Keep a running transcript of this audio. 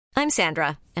I'm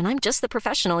Sandra, and I'm just the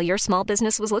professional your small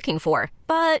business was looking for.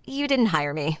 But you didn't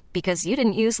hire me because you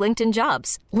didn't use LinkedIn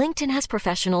Jobs. LinkedIn has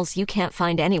professionals you can't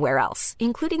find anywhere else,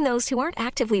 including those who aren't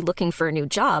actively looking for a new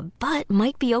job, but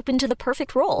might be open to the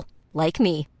perfect role, like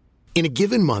me. In a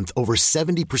given month, over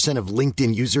 70% of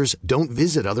LinkedIn users don't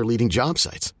visit other leading job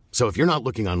sites. So if you're not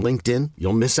looking on LinkedIn,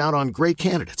 you'll miss out on great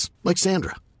candidates like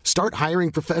Sandra. Start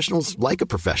hiring professionals like a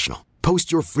professional.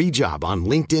 Post your free job on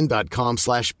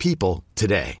linkedin.com/people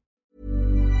today.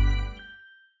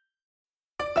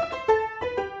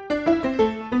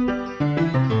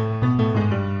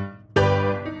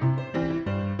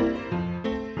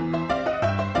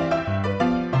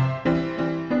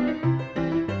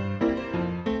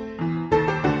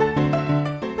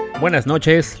 Buenas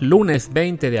noches, lunes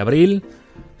 20 de abril.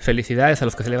 Felicidades a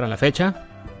los que celebran la fecha.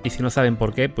 Y si no saben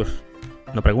por qué, pues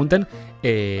no pregunten.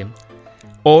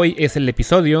 Hoy es el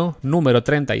episodio número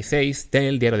 36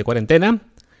 del Diario de Cuarentena.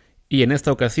 Y en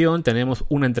esta ocasión tenemos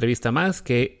una entrevista más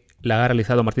que la ha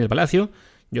realizado Martín del Palacio.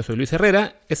 Yo soy Luis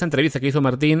Herrera. Esta entrevista que hizo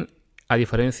Martín, a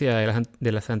diferencia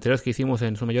de las anteriores que hicimos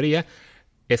en su mayoría,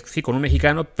 es sí con un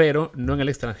mexicano, pero no en el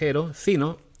extranjero,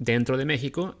 sino dentro de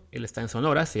México. Él está en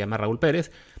Sonora, se llama Raúl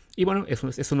Pérez. Y bueno,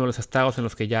 es uno de los estados en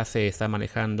los que ya se está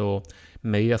manejando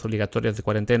medidas obligatorias de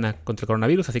cuarentena contra el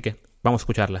coronavirus, así que vamos a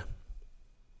escucharla.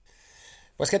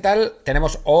 Pues ¿qué tal?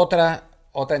 Tenemos otra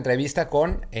entrevista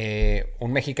con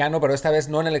un mexicano, pero esta vez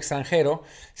no en el extranjero,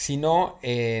 sino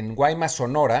en Guaymas,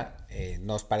 Sonora.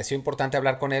 Nos pareció importante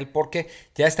hablar con él porque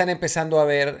ya están empezando a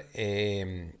ver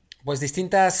pues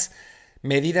distintas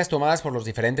medidas tomadas por los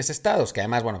diferentes estados, que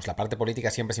además, bueno, pues la parte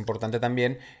política siempre es importante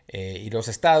también, y los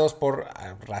estados, por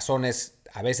razones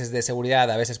a veces de seguridad,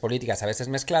 a veces políticas, a veces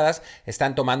mezcladas,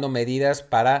 están tomando medidas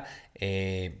para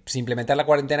implementar la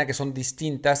cuarentena que son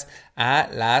distintas a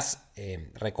las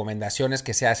recomendaciones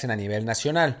que se hacen a nivel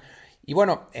nacional. Y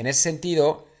bueno, en ese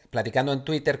sentido, platicando en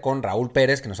Twitter con Raúl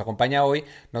Pérez, que nos acompaña hoy,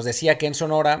 nos decía que en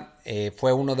Sonora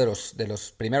fue uno de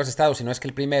los primeros estados, si no es que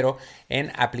el primero,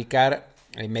 en aplicar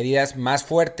medidas más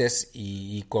fuertes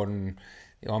y con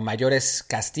mayores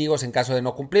castigos en caso de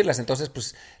no cumplirlas. Entonces,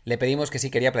 pues le pedimos que sí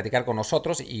quería platicar con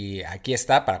nosotros y aquí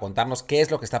está para contarnos qué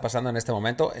es lo que está pasando en este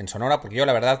momento en Sonora, porque yo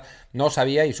la verdad no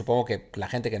sabía y supongo que la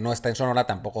gente que no está en Sonora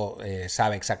tampoco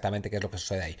sabe exactamente qué es lo que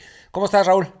sucede ahí. ¿Cómo estás,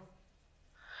 Raúl?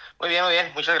 Muy bien.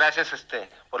 Muchas gracias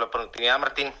por la oportunidad,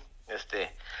 Martín.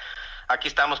 Aquí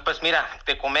estamos. Pues mira,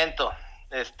 te comento,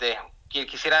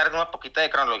 quisiera dar una poquita de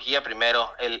cronología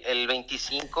primero. El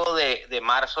 25 de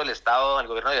marzo el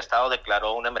gobierno del estado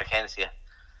declaró una emergencia.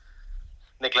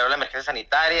 Declaró la emergencia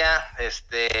sanitaria,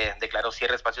 declaró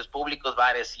cierre de espacios públicos,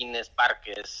 bares, cines,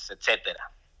 parques,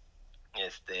 etcétera.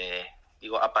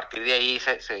 A partir de ahí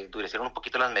se endurecieron un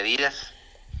poquito las medidas.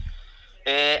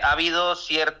 Ha habido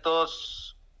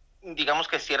ciertos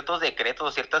decretos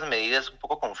o ciertas medidas un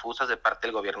poco confusas de parte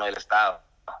del gobierno del estado.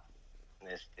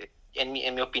 En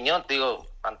mi opinión, te digo,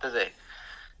 antes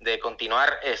de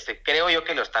continuar, creo yo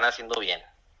que lo están haciendo bien.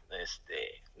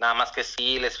 Nada más que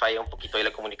sí les falla un poquito ahí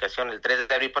la comunicación. El 3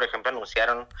 de abril, por ejemplo,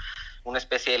 anunciaron una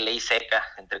especie de ley seca,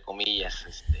 entre comillas.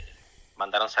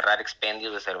 Mandaron cerrar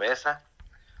expendios de cerveza,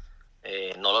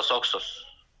 no los Oxxos,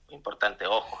 importante,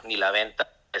 ojo, ni la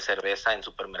venta de cerveza en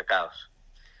supermercados.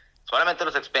 Solamente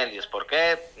los expendios. ¿Por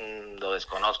qué? Lo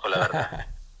desconozco, la verdad.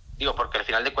 Digo, porque al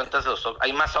final de cuentas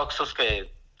hay más Oxxos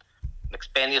que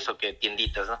expendios o que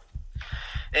tienditas, ¿no?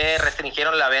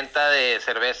 Restringieron la venta de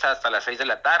cerveza hasta las 6 de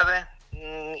la tarde.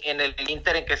 En el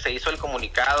inter en que se hizo el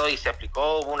comunicado y se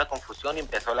aplicó, hubo una confusión y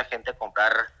empezó la gente a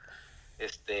comprar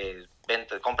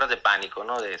compras de pánico,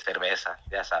 ¿no? De cerveza,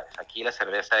 ya sabes. Aquí la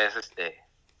cerveza es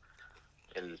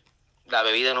la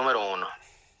bebida número 1.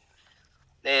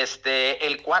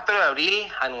 El 4 de abril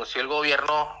anunció el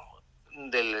gobierno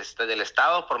del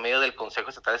estado por medio del Consejo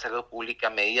Estatal de Salud Pública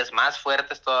medidas más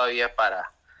fuertes todavía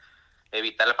para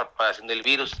evitar la propagación del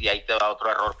virus. Y ahí te va otro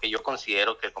error que yo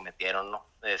considero que cometieron, ¿no?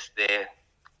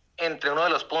 Entre uno de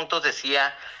los puntos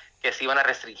decía que se iban a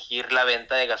restringir la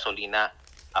venta de gasolina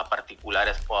a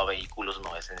particulares o a vehículos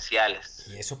no esenciales.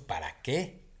 ¿Y eso para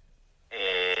qué?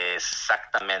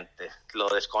 Exactamente, lo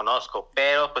desconozco,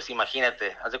 pero pues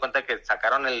imagínate, haz de cuenta que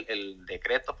sacaron el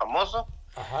decreto famoso.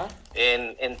 Ajá.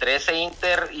 Entre ese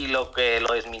inter y lo que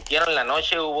lo desmintieron en la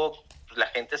noche, la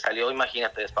gente salió,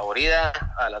 imagínate, despavorida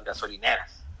a las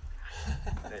gasolineras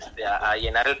a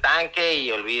llenar el tanque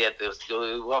y olvídate,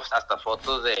 hubo hasta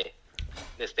fotos de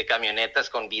camionetas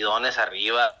con bidones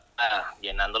arriba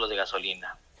llenándolos de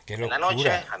gasolina. ¡Qué en locura! La noche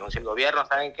anuncia el gobierno,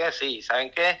 ¿saben qué? Sí,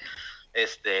 ¿saben qué?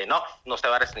 No se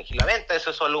va a restringir la venta, eso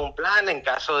es solo un plan en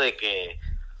caso de que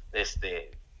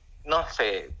no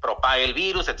se propague el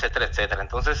virus, etcétera, etcétera.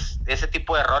 Entonces, ese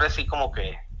tipo de errores sí como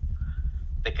que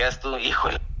te quedas tú,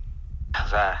 híjole, o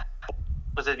sea,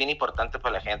 pues es bien importante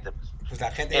para la gente. Pues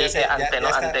la gente ya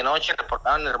antenoche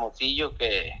reportaron en Hermosillo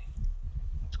que...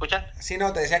 ¿Escuchan? Sí,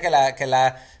 no, te decía que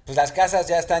pues las casas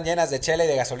ya están llenas de chela y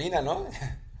de gasolina, ¿no?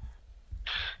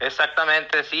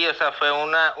 Exactamente, sí, o sea, fue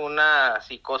una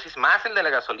psicosis, más el de la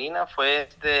gasolina, fue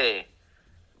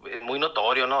muy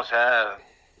notorio, ¿no? O sea,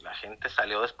 la gente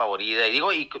salió despavorida, y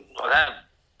o sea,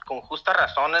 con justa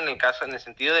razón en el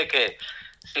sentido de que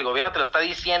si el gobierno te lo está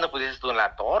diciendo, pues dices tú en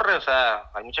la torre, o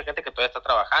sea, hay mucha gente que todavía está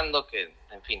trabajando, que,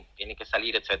 en fin, tiene que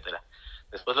salir, etcétera.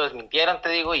 Después lo desmintieron, te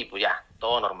digo, y pues ya,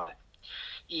 todo normal.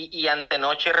 Y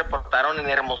antenoche reportaron en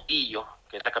Hermosillo,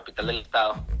 que es la capital del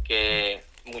estado, que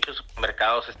muchos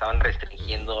supermercados estaban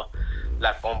restringiendo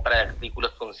la compra de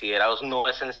artículos considerados no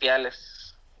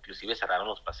esenciales. Inclusive cerraron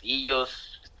los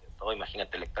pasillos, todo,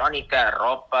 imagínate, electrónica,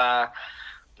 ropa,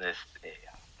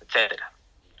 etcétera.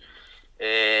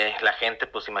 La gente,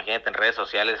 pues imagínate, en redes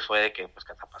sociales fue de que, pues,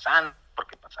 ¿qué está pasando? ¿Por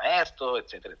qué pasa esto?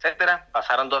 Etcétera, etcétera.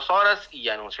 Pasaron 2 horas y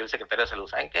anunció el secretario de Salud,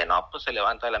 ¿saben qué? No, pues se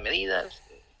levanta la medida,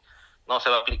 no se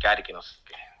va a aplicar y que no sé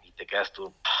qué. Y te quedas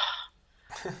tú...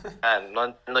 no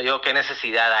entiendo yo qué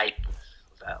necesidad hay, pues.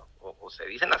 O sea, o se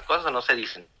dicen las cosas o no se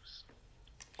dicen, pues.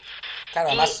 Claro,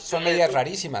 además son medidas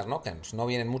rarísimas, ¿no? Que no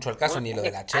vienen mucho al caso, ni lo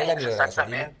de la chela, ni lo de la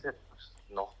gasolina. Pues,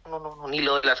 no, ni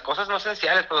lo de las cosas no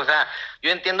esenciales, pues, o sea,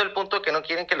 yo entiendo el punto de que no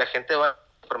quieren que la gente vaya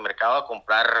al supermercado a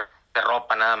comprar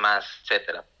ropa nada más,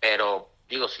 etcétera, pero,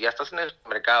 digo, si ya estás en el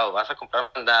supermercado, vas a comprar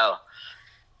un mandado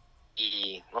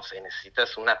y, no sé,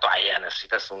 necesitas una toalla,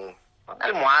 necesitas una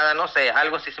almohada, no sé,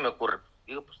 algo así se me ocurre.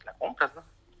 Digo, pues la compras, ¿no?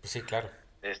 Sí, claro.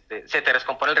 Se te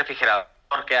descompone el refrigerador,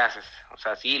 ¿qué haces? O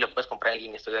sea, sí, lo puedes comprar en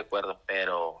línea, estoy de acuerdo,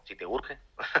 pero si te urge,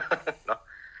 ¿no?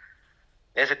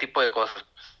 Ese tipo de cosas.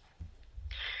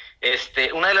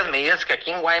 Una de las medidas que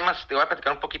aquí en Guaymas, te voy a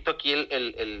platicar un poquito aquí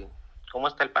cómo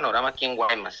está el panorama aquí en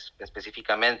Guaymas,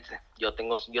 específicamente. Yo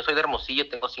soy de Hermosillo,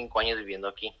 tengo 5 años viviendo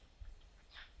aquí.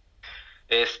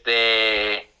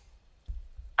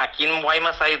 Aquí en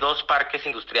Guaymas hay 2 parques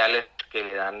industriales que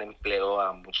le dan empleo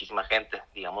a muchísima gente.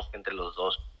 Digamos que entre los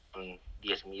dos son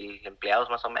 10,000 empleados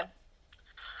más o menos.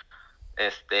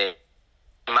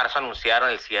 En marzo anunciaron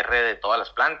el cierre de todas las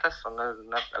plantas. Son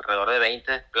alrededor de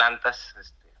 20 plantas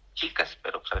chicas,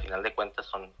 pero pues al final de cuentas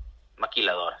son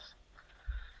maquiladoras.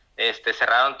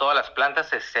 Cerraron todas las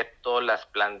plantas excepto las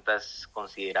plantas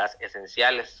consideradas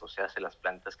esenciales, o sea, las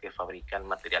plantas que fabrican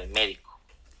material médico.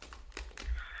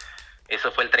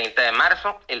 Eso fue el 30 de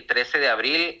marzo. El 13 de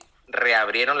abril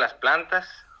reabrieron las plantas,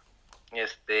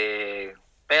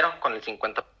 pero con el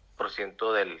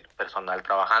 50% del personal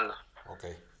trabajando.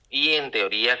 Okay. Y en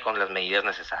teoría con las medidas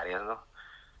necesarias, ¿no?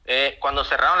 Cuando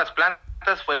cerraron las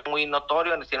plantas fue muy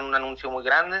notorio, hicieron un anuncio muy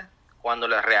grande. Cuando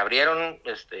las reabrieron,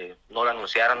 no lo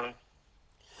anunciaron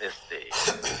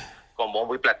con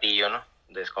bombo y platillo, ¿no?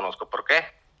 Desconozco por qué.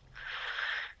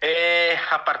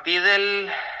 A partir del...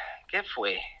 ¿Qué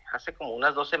fue? Hace como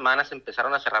unas 2 semanas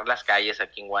empezaron a cerrar las calles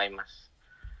aquí en Guaymas.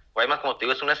 Guaymas, como te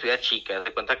digo, es una ciudad chica.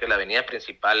 Te cuenta que la avenida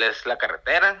principal es la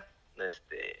carretera,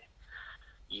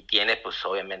 y tiene, pues,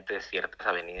 obviamente, ciertas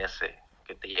avenidas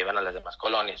que te llevan a las demás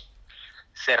colonias.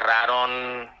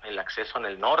 Cerraron el acceso en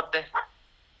el norte.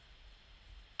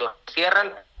 Lo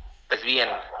cierran, pues bien.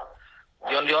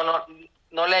 Yo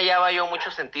no le hallaba yo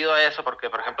mucho sentido a eso, porque,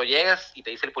 por ejemplo, llegas y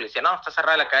te dice el policía, no, está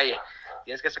cerrada la calle.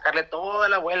 Tienes que sacarle toda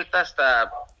la vuelta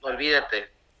hasta,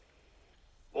 olvídate,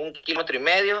 1,5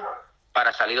 kilómetros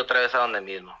para salir otra vez a donde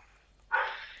mismo.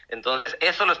 Entonces,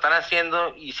 eso lo están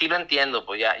haciendo y sí lo entiendo,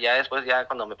 pues ya después, ya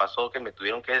cuando me pasó que me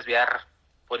tuvieron que desviar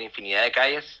por infinidad de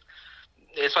calles,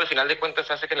 eso al final de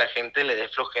cuentas hace que la gente le dé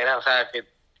flojera, o sea,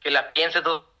 que la piense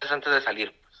 2 veces antes de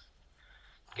salir. Pues.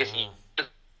 Que si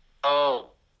 2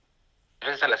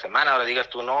 veces a la semana, ahora digas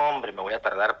tú, no, hombre, me voy a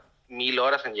tardar 1,000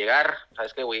 horas en llegar,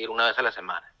 sabes que voy a ir 1 vez a la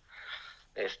semana.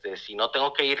 Si no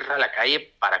tengo que ir a la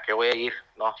calle, ¿para qué voy a ir?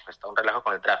 No, está un relajo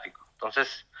con el tráfico.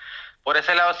 Entonces, por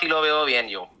ese lado sí lo veo bien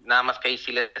yo. Nada más que ahí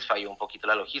sí les falló un poquito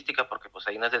la logística, porque pues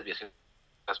hay unas desviaciones,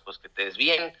 pues que te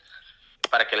desvíen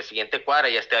para que la siguiente cuadra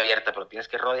ya esté abierta, pero tienes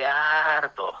que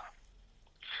rodear todo.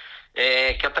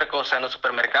 ¿Qué otra cosa? En los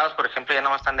supermercados, por ejemplo, ya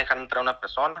no están dejando entrar a una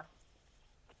persona.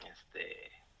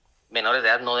 Menores de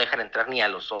edad no dejan entrar ni a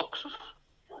los Oxxos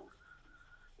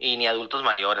y ni adultos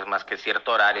mayores, más que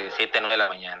cierto horario, de 7 a 9 de la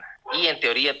mañana. Y en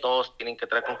teoría todos tienen que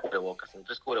entrar con cubrebocas. Si no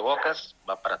traes cubrebocas,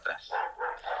 va para atrás.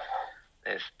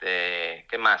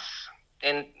 ¿Qué más?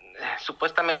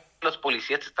 Supuestamente los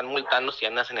policías te están multando si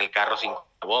andas en el carro sin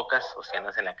cubrebocas o si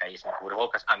andas en la calle sin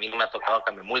cubrebocas. A mí no me ha tocado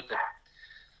que me multen.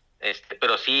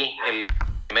 Pero sí, el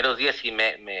primeros días sí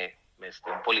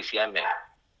un policía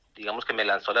digamos que me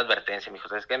lanzó la advertencia. Me dijo,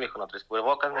 ¿sabes qué? Me dijo, no traes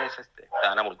cubrebocas, me dice, te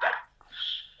van a multar.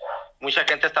 Mucha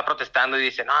gente está protestando y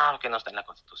dice, no, que no está en la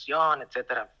Constitución,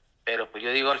 etcétera. Pero pues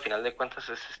yo digo, al final de cuentas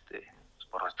es pues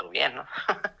por nuestro bien, ¿no?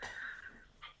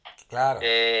 Claro.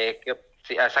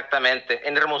 Sí, exactamente.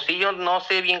 En Hermosillo no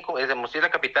sé bien, Hermosillo es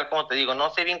la capital, como te digo, no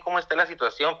sé bien cómo está la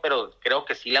situación, pero creo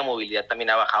que sí la movilidad también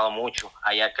ha bajado mucho.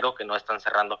 Allá creo que no están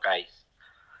cerrando calles.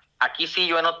 Aquí sí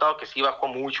yo he notado que sí bajó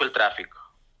mucho el tráfico,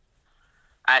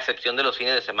 a excepción de los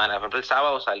fines de semana. Por ejemplo, el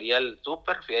sábado salí al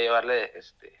súper, fui a llevarle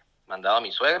mandado a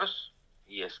mis suegros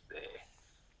y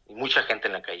mucha gente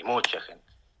en la calle, mucha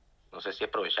gente. No sé si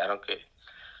aprovecharon que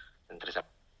entre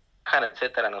semana,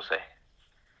 etcétera, no sé.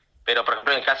 Pero, por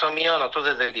ejemplo, en el caso mío, nosotros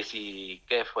desde el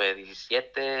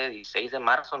 17, 16 de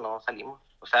marzo no salimos.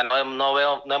 O sea, no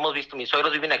hemos visto, mis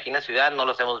suegros viven aquí en la ciudad, no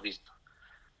los hemos visto.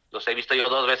 Los he visto yo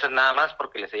 2 veces nada más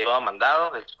porque les he llevado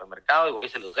mandado del supermercado y voy y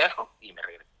se los dejo y me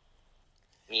regreso.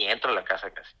 Ni entro a la casa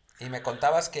casi. Y me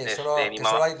contabas que solo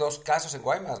hay 2 casos en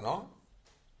Guaymas, ¿no?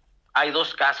 Hay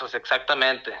 2 casos,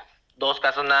 exactamente. 2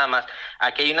 casos nada más.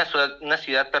 Aquí hay una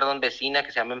ciudad vecina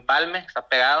que se llama Empalme, está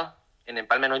pegado. En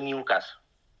Empalme no hay ni un caso.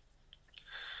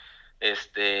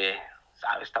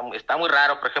 Está muy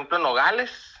raro. Por ejemplo,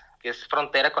 Nogales, que es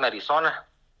frontera con Arizona.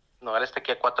 Nogales está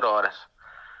aquí a 4 horas.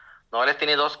 Nogales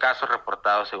tiene 2 casos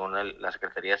reportados según la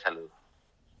Secretaría de Salud.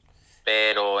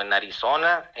 Pero en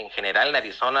Arizona, en general en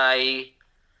Arizona hay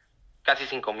casi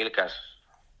 5,000 casos.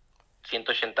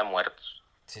 180 muertos.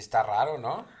 Sí, está raro,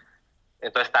 ¿no?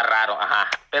 Entonces está raro, ajá.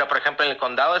 Pero, por ejemplo, en el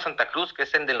condado de Santa Cruz, que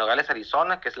es en del Nogales,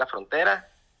 Arizona, que es la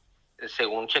frontera,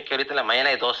 según chequeé ahorita en la mañana,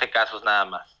 hay 12 casos nada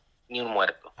más. Ni un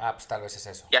muerto. Ah, pues tal vez es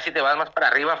eso. Ya si te vas más para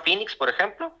arriba, Phoenix, por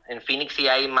ejemplo, en Phoenix sí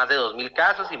hay más de 2,000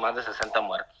 casos y más de 60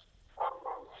 muertos.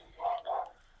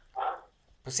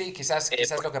 Pues sí, quizás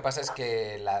lo que pasa es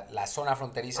que la zona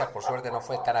fronteriza, por suerte, no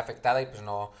fue tan afectada y pues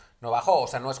no bajó. O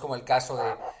sea, no es como el caso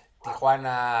de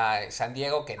Tijuana, San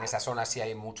Diego, que en esa zona sí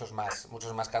hay muchos más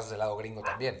casos del lado gringo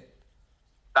también.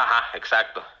 Ajá,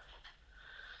 exacto.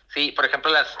 Sí, por ejemplo,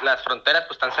 las fronteras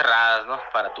pues están cerradas, ¿no?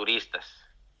 Para turistas.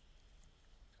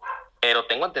 Pero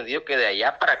tengo entendido que de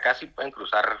allá para acá sí pueden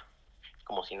cruzar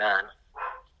como si nada, ¿no?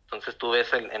 Entonces tú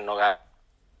ves en Nogales,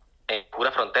 en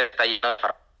pura frontera está lleno de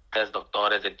farmacias,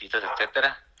 doctores, dentistas,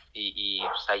 etcétera, y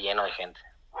está lleno de gente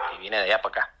que viene de allá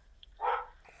para acá.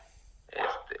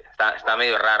 Está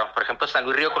medio raro. Por ejemplo, San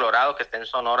Luis Río Colorado, que está en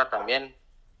Sonora también,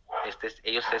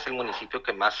 ellos es el municipio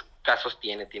que más casos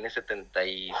tiene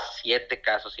 77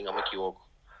 casos, si no me equivoco.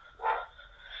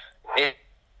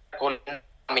 Con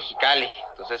Mexicali,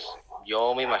 entonces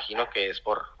yo me imagino que es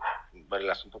por el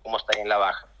asunto como está ahí en la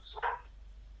baja.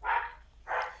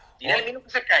 Tiene el vino que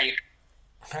se cae.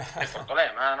 Me cortó la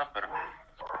llamada, ¿no? Pero...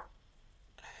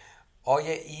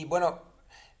 Oye, y bueno,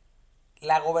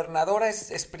 la gobernadora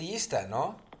es priista,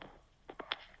 ¿no?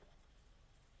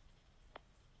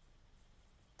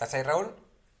 ¿Estás ahí, Raúl?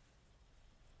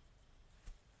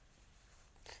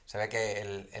 Se ve que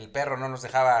el perro no nos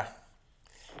dejaba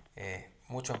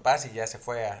mucho en paz y ya se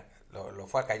fue lo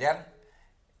fue a callar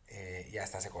y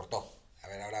hasta se cortó. A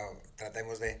ver, ahora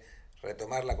tratemos de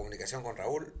retomar la comunicación con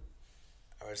Raúl,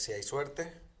 a ver si hay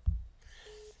suerte.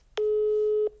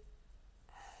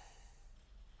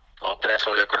 Otra vez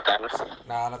volvió a cortarnos.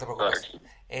 No te preocupes.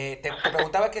 Te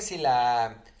preguntaba que si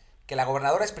la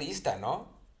gobernadora es priista,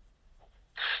 ¿no?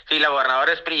 Sí, la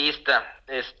gobernadora es priista.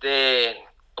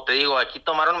 Como te digo, aquí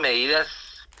tomaron medidas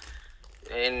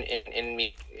en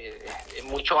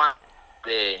mucho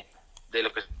antes de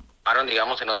lo que tomaron,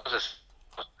 digamos, en otros.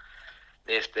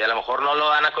 A lo mejor no lo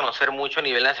dan a conocer mucho a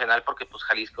nivel nacional porque, pues,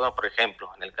 Jalisco, por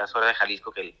ejemplo, en el caso de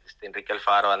Jalisco, que Enrique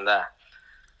Alfaro anda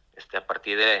a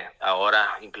partir de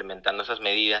ahora implementando esas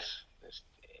medidas,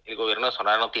 el gobierno de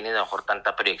Sonora no tiene a lo mejor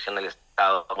tanta proyección del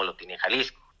Estado como lo tiene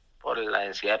Jalisco, por la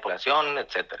densidad de población,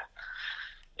 etcétera.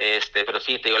 Pero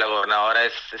sí, te digo, la gobernadora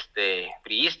es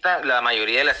priista. La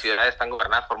mayoría de las ciudades están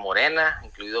gobernadas por Morena,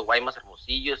 incluido Guaymas,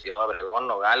 Hermosillo, Ciudad Obregón,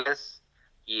 Nogales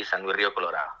y San Luis Río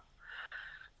Colorado.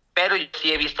 Pero yo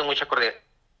sí he visto mucha coordinación.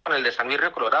 Con el de San Luis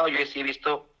Río Colorado, yo sí he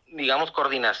visto, digamos,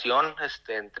 coordinación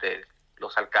entre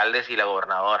los alcaldes y la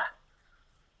gobernadora.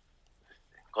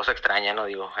 Cosa extraña, ¿no?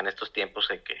 Digo, en estos tiempos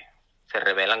de que se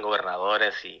rebelan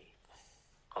gobernadores y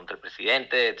contra el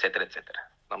presidente, etcétera, etcétera.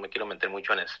 No me quiero meter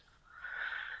mucho en eso.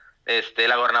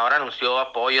 La gobernadora anunció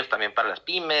apoyos también para las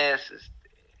pymes,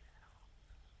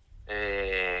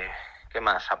 ¿qué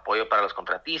más? Apoyo para los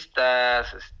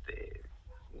contratistas,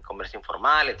 comercio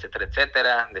informal, etcétera,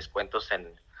 etcétera, descuentos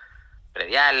en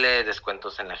prediales,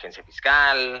 descuentos en la agencia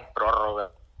fiscal,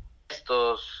 prórroga de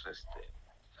estos,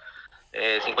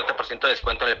 50% de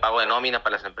descuento en el pago de nómina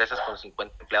para las empresas con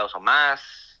 50 empleados o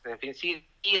más. En fin, sí,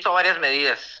 hizo varias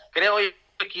medidas. Creo yo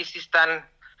que aquí sí están,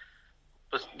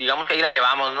 pues digamos que ahí la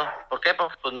llevamos, ¿no? ¿Por qué?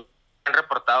 Porque pues, han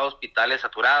reportado hospitales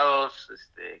saturados,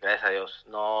 gracias a Dios,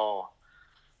 no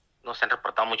se han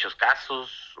reportado muchos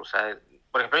casos. O sea,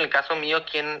 por ejemplo, en el caso mío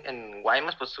aquí en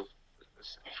Guaymas, pues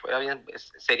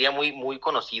sería muy, muy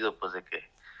conocido, pues, de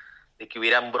que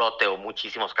hubiera un brote o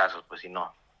muchísimos casos, pues, si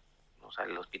no. O sea,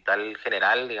 el hospital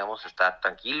general, digamos, está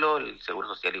tranquilo, el Seguro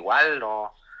Social igual,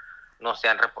 no se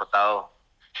han reportado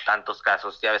tantos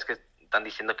casos. Ya ves que están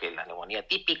diciendo que la neumonía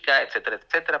típica, etcétera,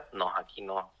 etcétera. No, aquí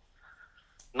no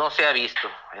se ha visto.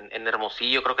 En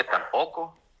Hermosillo creo que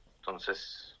tampoco.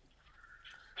 Entonces,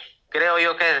 creo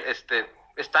yo que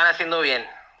están haciendo bien.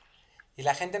 ¿Y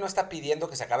la gente no está pidiendo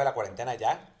que se acabe la cuarentena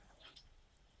ya?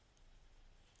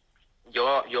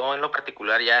 Yo en lo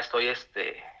particular ya estoy,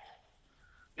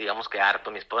 digamos que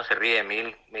harto. Mi esposa se ríe de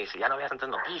mí, me dice, ya no veas tantas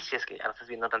noticias, que ya no estás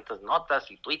viendo tantas notas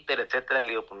y Twitter, etcétera. Le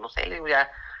digo, pues no sé, le digo,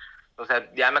 ya, o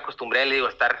sea, ya me acostumbré, le digo,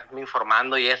 a estarme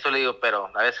informando y eso, le digo,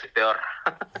 pero a veces es peor.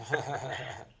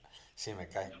 Sí, me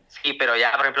cae. Sí, pero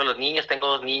ya, por ejemplo, los niños, tengo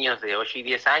 2 niños de 8 y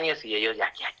 10 años y ellos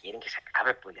ya quieren que se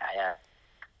acabe, pues ya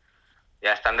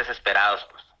están desesperados,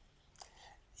 pues.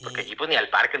 Porque aquí pues ni al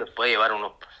parque los puede llevar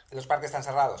uno, pues. ¿Los parques están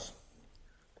cerrados?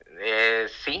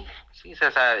 Sí, o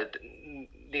sea,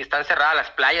 están cerradas,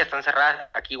 las playas están cerradas.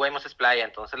 Aquí Guaymas es playa,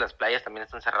 entonces las playas también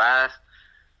están cerradas.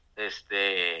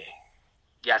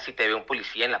 Ya si te ve un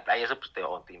policía en la playa, eso pues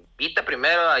o te invita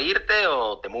primero a irte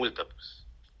o te multa, pues.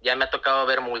 Ya me ha tocado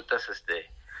ver multas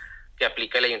que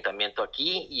aplica el ayuntamiento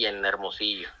aquí y en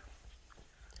Hermosillo.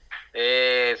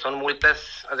 Son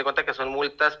multas, haz de cuenta que son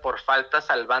multas por faltas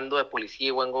al bando de policía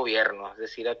y buen gobierno, es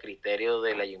decir, a criterio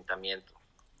del ayuntamiento.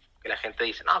 Que la gente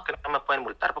dice, no, que no me pueden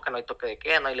multar porque no hay toque de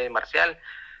queda, no hay ley marcial,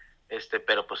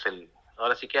 pero pues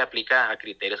ahora sí que aplica a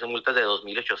criterios, son multas de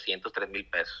 2,800, 3,000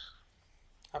 pesos.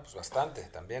 Ah, pues bastante,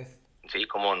 también. Sí,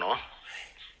 cómo no.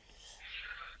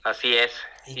 Así es.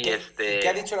 ¿Y qué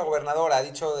ha dicho la gobernadora? ¿Ha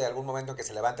dicho de algún momento que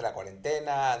se levante la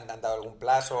cuarentena? ¿Han dado algún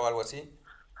plazo o algo así?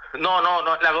 No,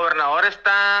 la gobernadora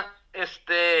está,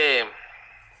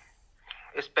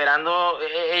 esperando,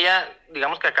 ella,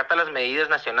 digamos que acata las medidas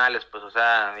nacionales, pues, o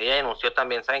sea, ella denunció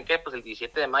también, ¿saben qué? Pues el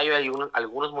 17 de mayo hay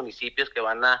algunos municipios que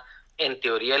van a, en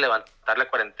teoría, levantar la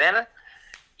cuarentena,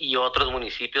 y otros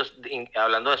municipios,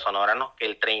 hablando de Sonora, ¿no? Que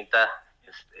el 30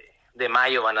 de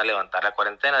mayo van a levantar la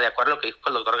cuarentena, de acuerdo a lo que dijo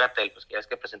el doctor Gatell, pues que ya es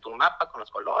que presentó un mapa con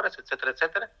los colores, etcétera,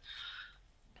 etcétera.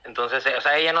 Entonces, o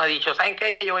sea, ella no ha dicho, ¿saben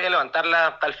qué? Yo voy a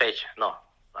levantarla tal fecha. No,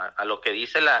 a lo que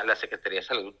dice la Secretaría de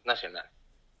Salud Nacional.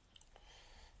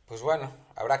 Pues bueno,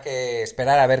 habrá que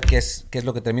esperar a ver qué es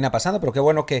lo que termina pasando, pero qué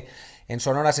bueno que en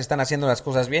Sonora se están haciendo las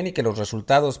cosas bien y que los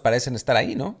resultados parecen estar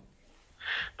ahí, ¿no?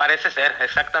 Parece ser,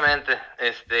 exactamente.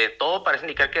 Todo parece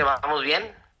indicar que vamos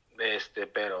bien,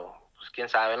 pero pues quién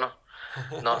sabe, ¿no?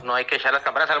 No hay que echar las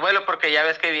campanas al vuelo porque ya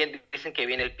ves que dicen que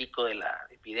viene el pico de la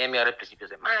epidemia ahora a principios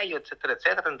de mayo, etcétera,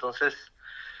 etcétera. Entonces,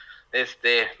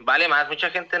 vale más. Mucha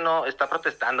gente no está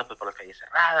protestando pues por las calles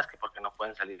cerradas, que porque no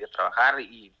pueden salir a trabajar,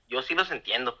 y yo sí los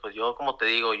entiendo. Pues yo, como te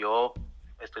digo, yo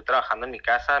estoy trabajando en mi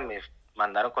casa, me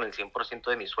mandaron con el 100%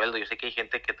 de mi sueldo. Yo sé que hay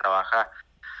gente que trabaja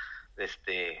pues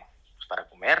para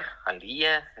comer al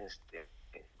día,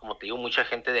 como te digo, mucha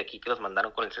gente de aquí que los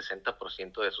mandaron con el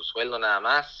 60% de su sueldo nada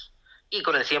más, y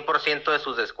con el 100% de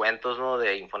sus descuentos, ¿no?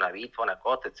 De Infonavit,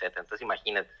 Fonacot, etcétera. Entonces,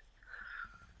 imagínate.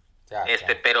 Ya.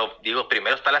 Pero, digo,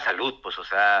 primero está la salud, pues, o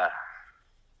sea,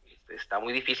 está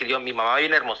muy difícil. Mi mamá vive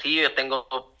en Hermosillo, yo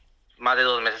tengo más de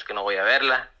 2 meses que no voy a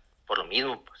verla, por lo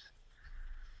mismo,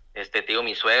 pues. Te digo,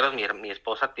 mis suegros, mi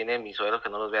esposa tiene mis suegros que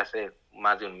no los ve hace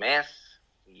más de un mes,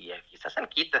 y aquí está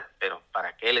cerquita, pero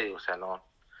 ¿para qué? Le digo, o sea,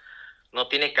 no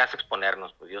tiene caso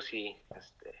exponernos. Pues yo sí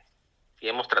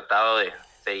hemos tratado de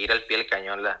seguir al pie del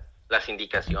cañón las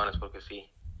indicaciones, porque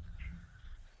sí,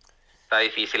 está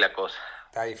difícil la cosa.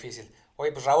 Está difícil.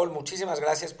 Oye, pues Raúl, muchísimas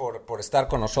gracias por estar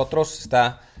con nosotros.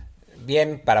 Está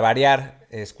bien, para variar,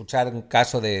 escuchar un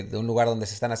caso de un lugar donde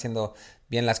se están haciendo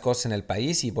bien las cosas en el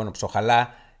país, y bueno, pues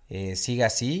ojalá siga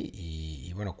así,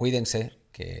 y bueno, cuídense,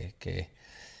 que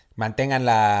mantengan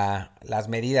las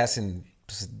medidas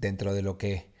pues, dentro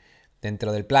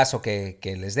del plazo que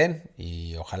les den,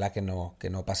 y ojalá que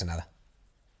no pase nada.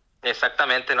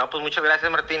 Exactamente, no, pues muchas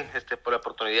gracias, Martín, por la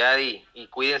oportunidad, y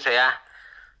cuídense ya.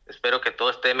 Espero que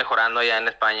todo esté mejorando allá en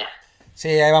España. Sí,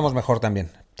 ahí vamos mejor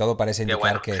también. Todo parece indicar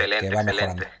bueno, que excelente, va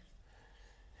mejorando.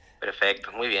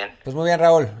 Perfecto, muy bien. Pues muy bien,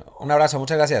 Raúl. Un abrazo,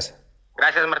 muchas gracias.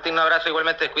 Gracias, Martín, un abrazo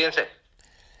igualmente, cuídense.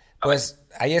 Pues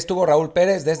ahí estuvo Raúl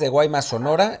Pérez desde Guaymas,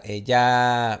 Sonora.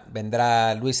 Ya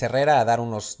vendrá Luis Herrera a dar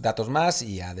unos datos más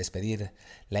y a despedir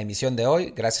la emisión de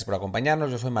hoy. Gracias por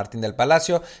acompañarnos. Yo soy Martín del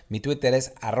Palacio. Mi Twitter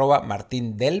es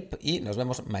 @martindelp y nos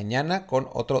vemos mañana con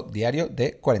otro diario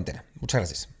de cuarentena. Muchas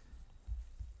gracias.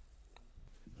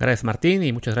 Gracias, Martín,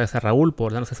 y muchas gracias a Raúl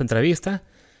por darnos esta entrevista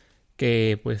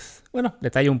que, pues, bueno,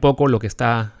 detalla un poco lo que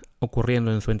está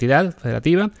ocurriendo en su entidad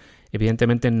federativa.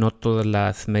 Evidentemente no todas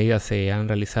las medidas se han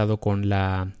realizado con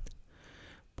la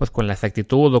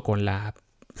exactitud o con la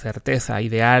certeza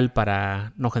ideal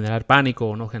para no generar pánico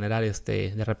o no generar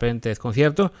de repente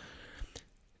desconcierto.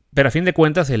 Pero a fin de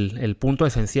cuentas el punto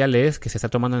esencial es que se está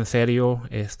tomando en serio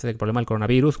este problema del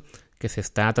coronavirus, que se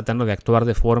está tratando de actuar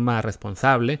de forma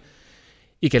responsable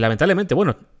y que lamentablemente,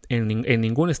 bueno, en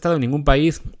ningún estado, en ningún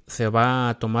país se va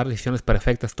a tomar decisiones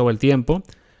perfectas todo el tiempo.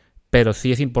 Pero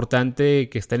sí es importante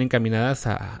que estén encaminadas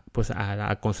a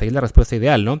conseguir la respuesta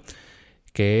ideal, ¿no?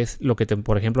 Que es lo que,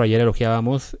 por ejemplo, ayer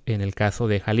elogiábamos en el caso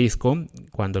de Jalisco,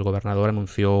 cuando el gobernador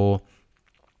anunció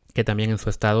que también en su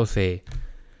estado se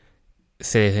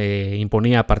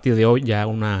imponía a partir de hoy ya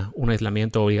un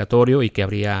aislamiento obligatorio y que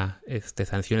habría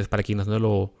sanciones para quienes no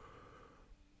lo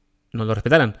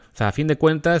respetaran. O sea, a fin de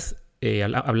cuentas,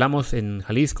 hablamos en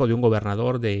Jalisco de un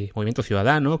gobernador de Movimiento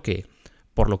Ciudadano que,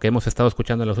 por lo que hemos estado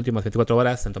escuchando en las últimas 24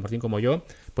 horas, tanto Martín como yo,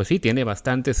 pues sí, tiene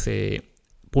bastantes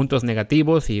puntos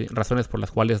negativos y razones por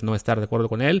las cuales no estar de acuerdo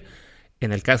con él.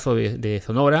 En el caso de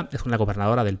Sonora, es una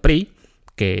gobernadora del PRI,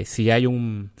 que si hay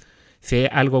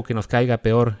algo que nos caiga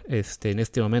peor en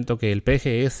este momento que el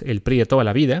peje, es el PRI de toda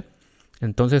la vida.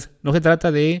 Entonces, no se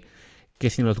trata de que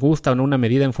si nos gusta o no una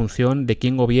medida en función de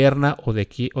quién gobierna o de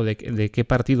qué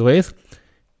partido es,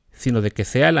 sino de que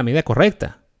sea la medida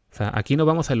correcta. O sea, aquí no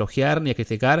vamos a elogiar ni a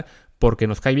criticar porque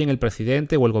nos cae bien el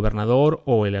presidente o el gobernador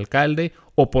o el alcalde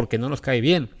o porque no nos cae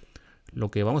bien.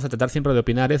 Lo que vamos a tratar siempre de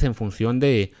opinar es en función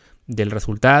del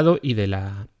resultado y de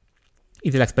la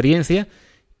experiencia.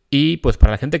 Y pues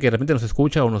para la gente que de repente nos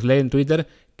escucha o nos lee en Twitter,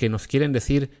 que nos quieren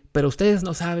decir, pero ustedes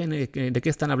no saben de qué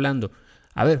están hablando.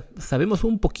 A ver, sabemos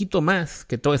un poquito más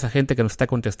que toda esa gente que nos está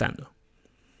contestando.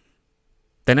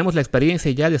 Tenemos la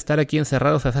experiencia ya de estar aquí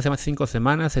encerrados hace más de 5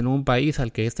 semanas en un país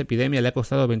al que esta epidemia le ha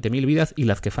costado 20,000 vidas y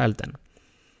las que faltan.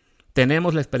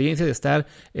 Tenemos la experiencia de estar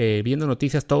viendo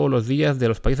noticias todos los días de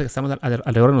los países que estamos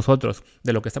alrededor de nosotros,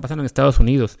 de lo que está pasando en Estados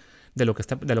Unidos, de lo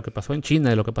que pasó en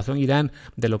China, de lo que pasó en Irán,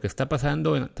 de lo que está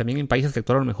pasando también en países que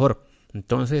actuaron mejor.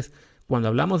 Entonces, cuando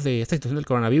hablamos de esta situación del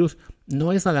coronavirus,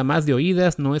 no es nada más de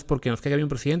oídas, no es porque nos caiga bien un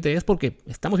presidente, es porque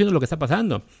estamos viendo lo que está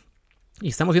pasando. Y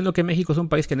estamos viendo que México es un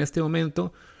país que en este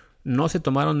momento no se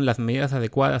tomaron las medidas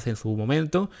adecuadas en su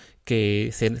momento, que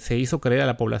se hizo creer a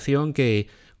la población que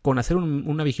con hacer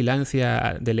una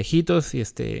vigilancia de lejitos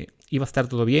iba a estar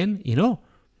todo bien, y no.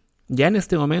 Ya en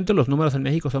este momento los números en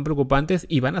México son preocupantes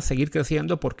y van a seguir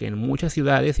creciendo porque en muchas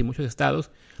ciudades y muchos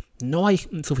estados no hay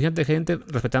suficiente gente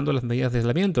respetando las medidas de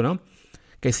aislamiento, ¿no?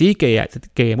 Que sí,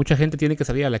 que mucha gente tiene que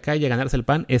salir a la calle a ganarse el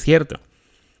pan, es cierto.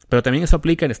 Pero también eso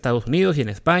aplica en Estados Unidos y en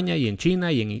España y en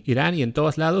China y en Irán y en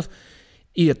todos lados.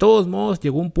 Y de todos modos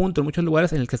llegó un punto en muchos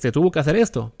lugares en el que se tuvo que hacer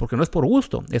esto, porque no es por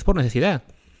gusto, es por necesidad.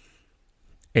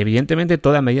 Evidentemente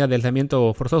toda medida de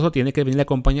aislamiento forzoso tiene que venir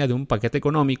acompañada de un paquete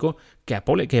económico que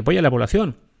apoye a la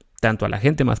población, tanto a la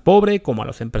gente más pobre como a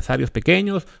los empresarios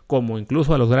pequeños, como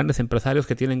incluso a los grandes empresarios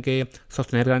que tienen que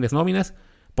sostener grandes nóminas,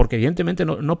 porque evidentemente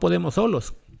no podemos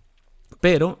solos.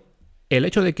 Pero el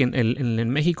hecho de que en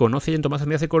México no se hayan tomado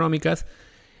medidas económicas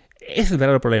es el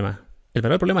verdadero problema. El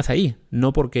verdadero problema es ahí,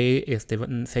 no porque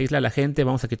se aísla a la gente,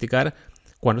 vamos a criticar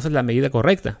cuando esa es la medida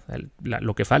correcta.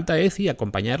 Lo que falta es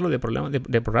acompañarlo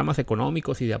de programas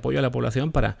económicos y de apoyo a la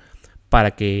población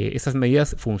para que esas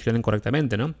medidas funcionen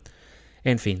correctamente, ¿no?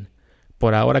 En fin,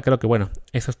 por ahora creo que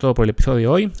eso es todo por el episodio de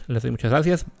hoy. Les doy muchas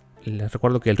gracias. Les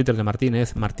recuerdo que el Twitter de Martín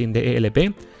es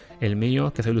martindelp. El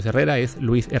mío, que soy Luis Herrera, es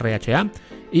luisrha.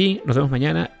 Y nos vemos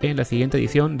mañana en la siguiente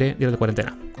edición de Diario de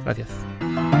Cuarentena. Gracias.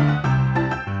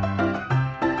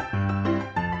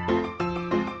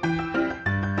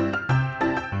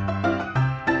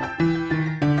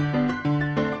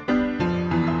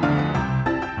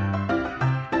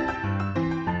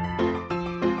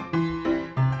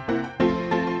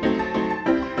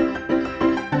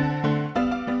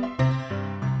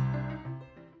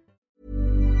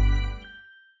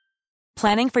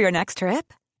 Planning for your next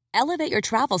trip? Elevate your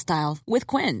travel style with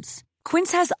Quince.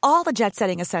 Quince has all the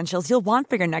jet-setting essentials you'll want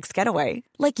for your next getaway,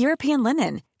 like European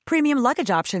linen, premium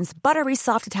luggage options, buttery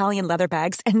soft Italian leather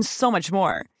bags, and so much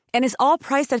more. And is all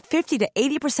priced at 50 to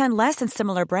 80% less than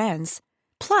similar brands.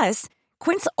 Plus,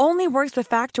 Quince only works with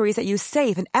factories that use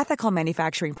safe and ethical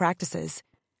manufacturing practices.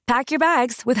 Pack your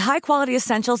bags with high-quality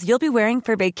essentials you'll be wearing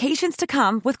for vacations to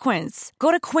come with Quince. Go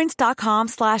to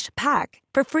quince.com/pack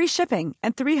for free shipping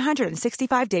and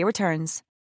 365-day returns.